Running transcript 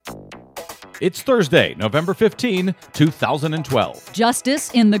It's Thursday, November 15, 2012. Justice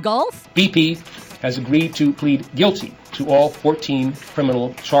in the Gulf? BP has agreed to plead guilty to all 14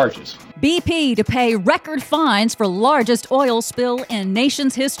 criminal charges. BP to pay record fines for largest oil spill in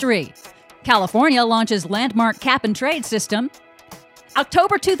nation's history. California launches landmark cap-and-trade system.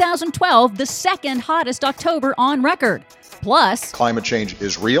 October 2012, the second hottest October on record. Plus, climate change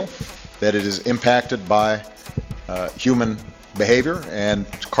is real, that it is impacted by human behavior and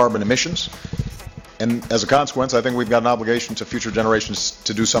carbon emissions. And as a consequence, I think we've got an obligation to future generations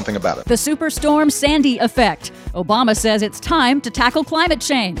to do something about it. The Superstorm Sandy effect. Obama says it's time to tackle climate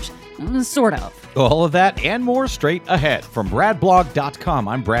change. Sort of. All of that and more straight ahead. From BradBlog.com,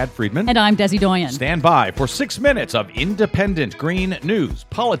 I'm Brad Friedman. And I'm Desi Doyen. Stand by for 6 minutes of independent green news,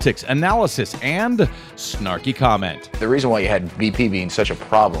 politics, analysis, and snarky comment. The reason why you had BP being such a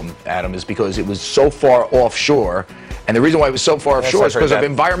problem, Adam, is because it was so far offshore. And the reason why it was so far offshore is because of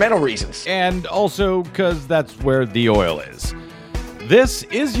environmental reasons. And also because that's where the oil is. This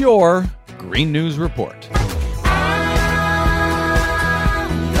is your Green News Report.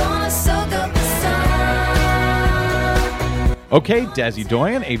 Okay, Desi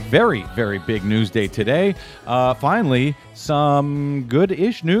Doyen, a very, very big news day today. Finally, some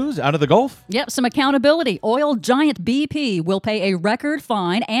good-ish news out of the Gulf. Yep, some accountability. Oil giant BP will pay a record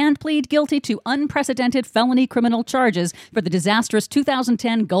fine and plead guilty to unprecedented felony criminal charges for the disastrous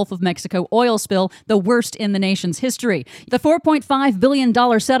 2010 Gulf of Mexico oil spill, the worst in the nation's history. The $4.5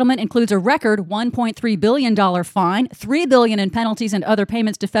 billion settlement includes a record $1.3 billion fine, $3 billion in penalties and other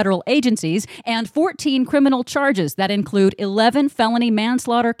payments to federal agencies, and 14 criminal charges that include 11 felony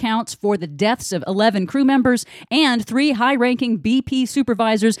manslaughter counts for the deaths of 11 crew members, and 3 high-ranking BP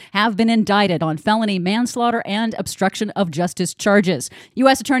supervisors have been indicted on felony manslaughter and obstruction of justice charges.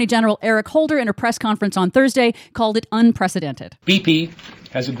 U.S. Attorney General Eric Holder, in a press conference on Thursday, called it unprecedented. BP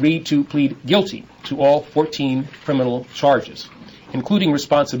has agreed to plead guilty to all 14 criminal charges, including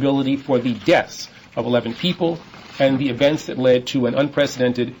responsibility for the deaths of 11 people and the events that led to an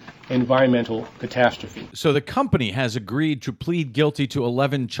unprecedented environmental catastrophe. So the company has agreed to plead guilty to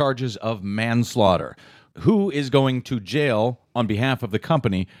 11 charges of manslaughter. Who is going to jail on behalf of the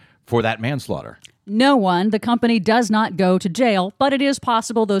company for that manslaughter? No one. The company does not go to jail, but it is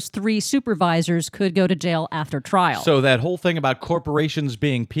possible those 3 supervisors could go to jail after trial. So that whole thing about corporations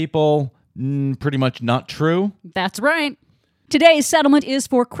being people, pretty much not true? That's right. Today's settlement is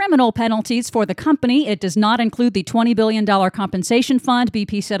for criminal penalties for the company. It does not include the $20 billion compensation fund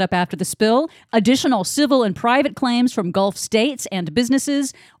BP set up after the spill, additional civil and private claims from Gulf states and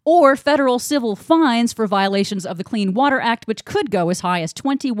businesses, or federal civil fines for violations of the Clean Water Act, which could go as high as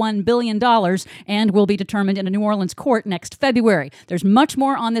 $21 billion and will be determined in a New Orleans court next February. There's much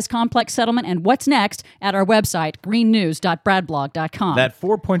more on this complex settlement and what's next at our website, greennews.bradblog.com. That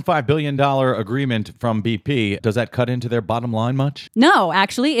 $4.5 billion agreement from BP, does that cut into their bottom line much? No,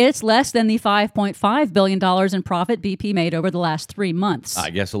 actually, it's less than the $5.5 billion in profit BP made over the last 3 months.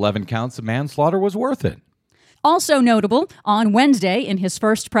 I guess 11 counts of manslaughter was worth it. Also notable, on Wednesday, in his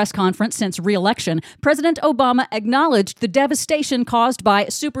first press conference since re-election, President Obama acknowledged the devastation caused by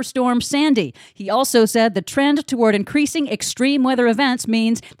Superstorm Sandy. He also said the trend toward increasing extreme weather events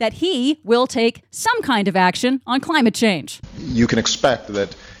means that he will take some kind of action on climate change. You can expect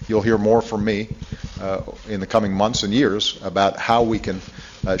that you'll hear more from me in the coming months and years about how we can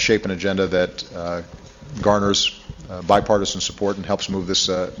shape an agenda that garners bipartisan support and helps moves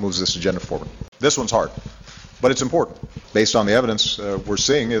this agenda forward. This one's hard. But it's important. Based on the evidence we're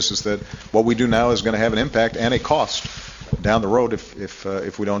seeing is that what we do now is going to have an impact and a cost down the road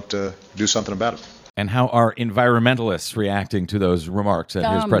if we don't do something about it. And how are environmentalists reacting to those remarks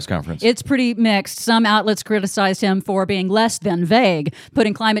at his press conference? It's pretty mixed. Some outlets criticized him for being less than vague,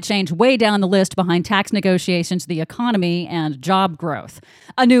 putting climate change way down the list behind tax negotiations, the economy, and job growth.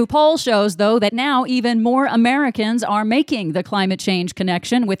 A new poll shows, though, that now even more Americans are making the climate change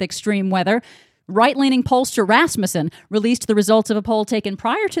connection with extreme weather. Right-leaning pollster Rasmussen released the results of a poll taken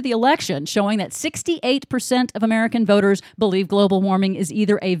prior to the election showing that 68% of American voters believe global warming is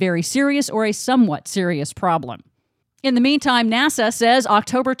either a very serious or a somewhat serious problem. In the meantime, NASA says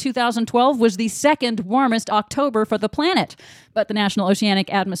October 2012 was the second warmest October for the planet. But the National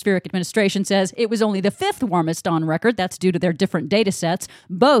Oceanic Atmospheric Administration says it was only the 5th warmest on record. That's due to their different data sets.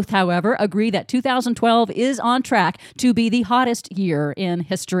 Both, however, agree that 2012 is on track to be the hottest year in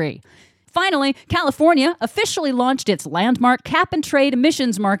history. Finally, California officially launched its landmark cap-and-trade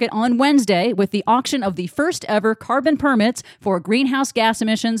emissions market on Wednesday with the auction of the first-ever carbon permits for greenhouse gas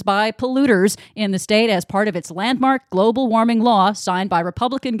emissions by polluters in the state as part of its landmark global warming law signed by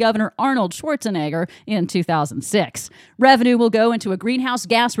Republican Governor Arnold Schwarzenegger in 2006. Revenue will go into a greenhouse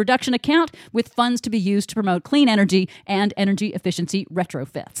gas reduction account with funds to be used to promote clean energy and energy efficiency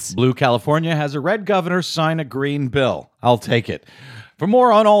retrofits. Blue California has a red governor sign a green bill. I'll take it. For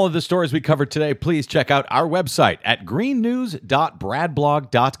more on all of the stories we covered today, please check out our website at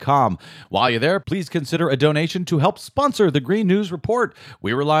greennews.bradblog.com. While you're there, please consider a donation to help sponsor the Green News Report.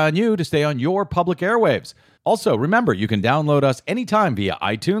 We rely on you to stay on your public airwaves. Also, remember, you can download us anytime via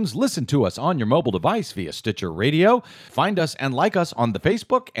iTunes, listen to us on your mobile device via Stitcher Radio, find us and like us on the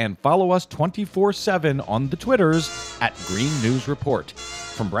Facebook, and follow us 24/7 on the Twitters at Green News Report.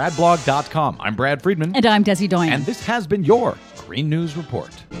 From bradblog.com, I'm Brad Friedman. And I'm Desi Doyen. And this has been your Green News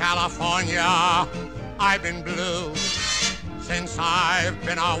Report. California, I've been blue since I've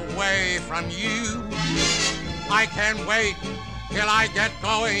been away from you. I can't wait till I get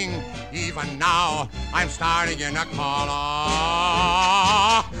going. Even now, I'm starting in a color.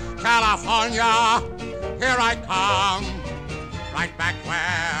 California, here I come, right back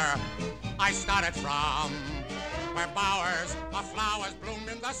where I started from, where bowers of flowers bloom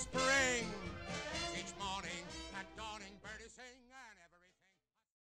in the spring.